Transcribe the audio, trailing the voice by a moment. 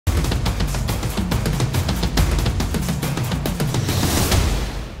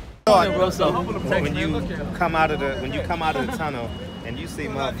thought when you come out of the tunnel and you see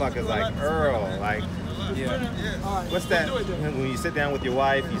motherfuckers like Errol, like. Yeah. What's that? When you sit down with your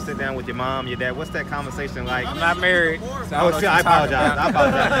wife, you sit down with your mom, your dad. What's that conversation like? I'm not married. So I apologize. I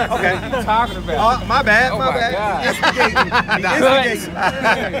apologize. Okay. What are you talking about? Oh, my bad. Oh my bad.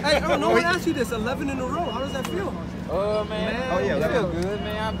 Hey, no one asked you this. 11 in a row. How does that feel? Oh man. Oh yeah. It feel good,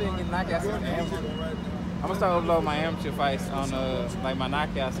 man. I've been getting knockouts in amateur. I'm gonna start uploading my amateur fights on like my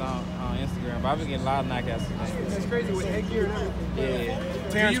knockouts on Instagram. But I've been getting a lot of knockouts today. That's crazy with headgear and everything. Yeah.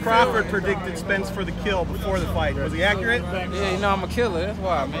 Terence Crawford predicted Spence for the kill before the fight. Was he accurate? Yeah, you know I'm a killer. That's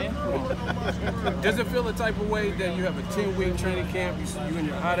why, man. Does it feel the type of way that you have a 10-week training camp, you in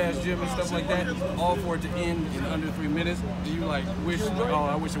your hot-ass gym and stuff like that, all for it to end in under 3 minutes? Do you like wish, oh,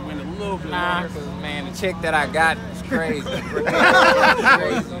 I wish it went a little bit longer? Because, man, the check that I got is crazy.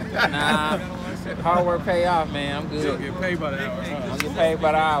 Crazy. Nah. Hard work pay off, man. I'm good. You don't get paid by the hour. I get paid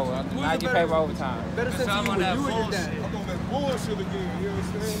by the hour. I get paid by overtime. Better sense of you when you and your dad. Bullshit again, you know what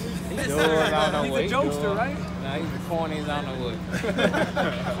I'm saying? He's a jokester, right? Nah, he's the corniest, I don't know what.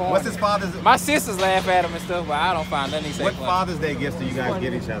 What's his father's? My sisters laugh at him and stuff, but I don't find nothing he say. What Father's Day gifts do you guys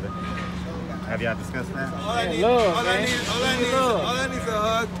get each other? Have y'all discussed that? All I need is a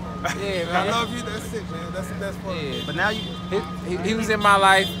hug. Yeah, man. I love you. That's it, man. That's the best part. Yeah. But now you. He was in my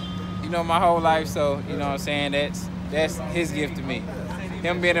life, you know, my whole life. So you know what I'm saying. That's his gift to me.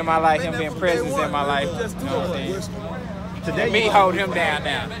 Him being in my life, him being present in my life. You know what I'm saying. Today Me holding him down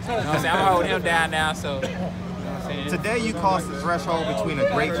now. You know what I'm saying? I'm holding him down now, so. You know what I'm saying? Today you crossed the threshold between a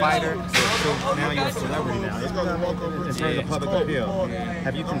great fighter to now you're a celebrity now. In terms of public appeal.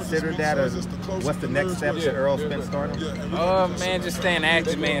 Have you considered that, or what's the next step to Errol Spence stardom? Man, just staying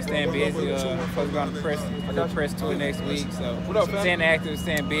active, man, staying busy. Supposed to go on the press tour next week, so staying active,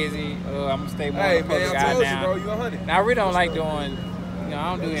 staying busy. I'm gonna stay more in the public eye now. Now I really don't like doing.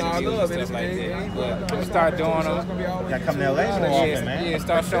 I don't do interviews and stuff like that, but I'm gonna start doing them. Gotta come to LA more often, man. Yeah,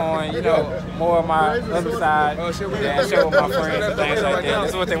 start showing, you know, more of my other side, and show my friends and things like that.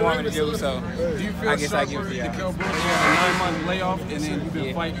 That's what they want me to do, so I guess I give it to y'all. You had a 9-month layoff, and then you've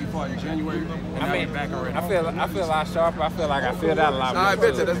been fighting. You fought in January. I mean, I feel a lot sharper. I feel like I filled out a lot more. I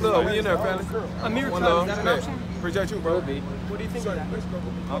bet you. That's love. We in there, family. Amir Khan, is that an option? Appreciate you, bro. Could be. What do you think of that? I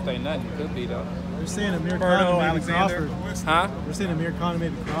don't think nothing. Could be, though. We're seeing Amir Khan and maybe Crawford. Huh? We're seeing Amir Khan and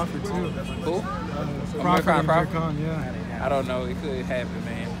maybe Crawford, too. Who? Crawford and Amir Crawford? Khan, yeah. I don't know. It could happen,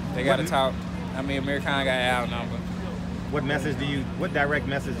 man. They got to talk. I mean, Amir Khan got our number. What direct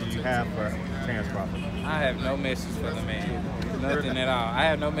message do you have for Terence Crawford? I have no message for the man. Nothing at all. I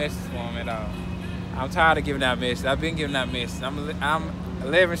have no message for him at all. I'm tired of giving out messages. I've been giving out messages. I'm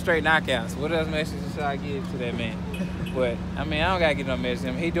 11 straight knockouts. What else messages should I give to that man? But, I mean, I don't got to get no message to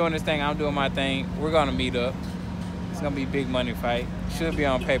him. He doing his thing. I'm doing my thing. We're going to meet up. It's going to be a big money fight. Should be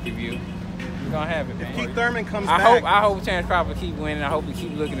on pay-per-view. We're going to have it, man. Keith Thurman comes back. I hope Terence Crawford keep winning. I hope he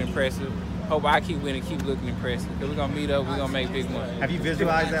keep looking impressive. Hope I keep winning, keep looking impressive. Because we're going to meet up. We're going to make big money. Have you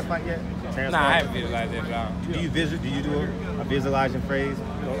visualized that fight yet? Terence Nah, I haven't visualized that at all. Do you do a visualizing phrase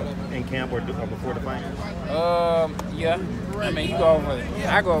in camp or before the fight? Yeah. I mean,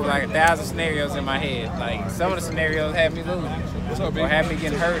 I go over like 1,000 scenarios in my head. Like, some of the scenarios have me losing. Or have me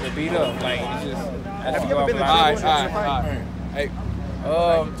getting hurt or beat up. Like, it's just, I have to go over a lot of Hey.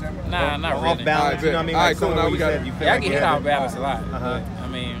 Nah, not off really. balance, you know what I mean? All Like right, cool. somewhere Now you we got said you feel Yeah, I like get you hit had off balance a lot. Uh-huh. But, I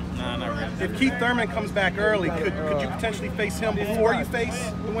mean, nah, not really. If Keith Thurman comes back early, could you potentially face him before you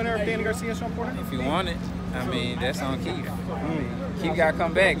face the winner of Danny Garcia and Sean Porter? If you want it, I mean, that's on Keith. Keith got to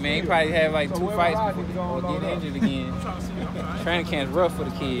come back, man. He probably have like 2 fights before he get injured again. Training camp's rough for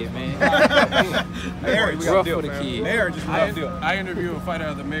the kid, man. Marriage rough for the kid. Marriage is a rough deal. I interviewed a fighter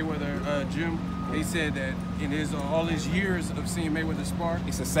at the Mayweather gym. He said that in all his years of seeing Mayweather spar,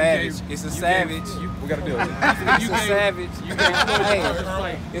 It's a savage. It's a savage. We got to deal with it. It's a savage.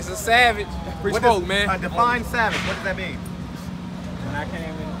 Hey, it's a savage. Free What smoke, does, man. define savage. What does that mean? When I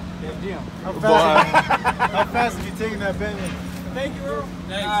came in the gym. How fast have you taken that Bentley? Thank you, Earl.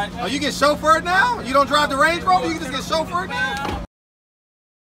 Oh, you get chauffeured now? You don't drive the Range Rover? You can just get chauffeured now?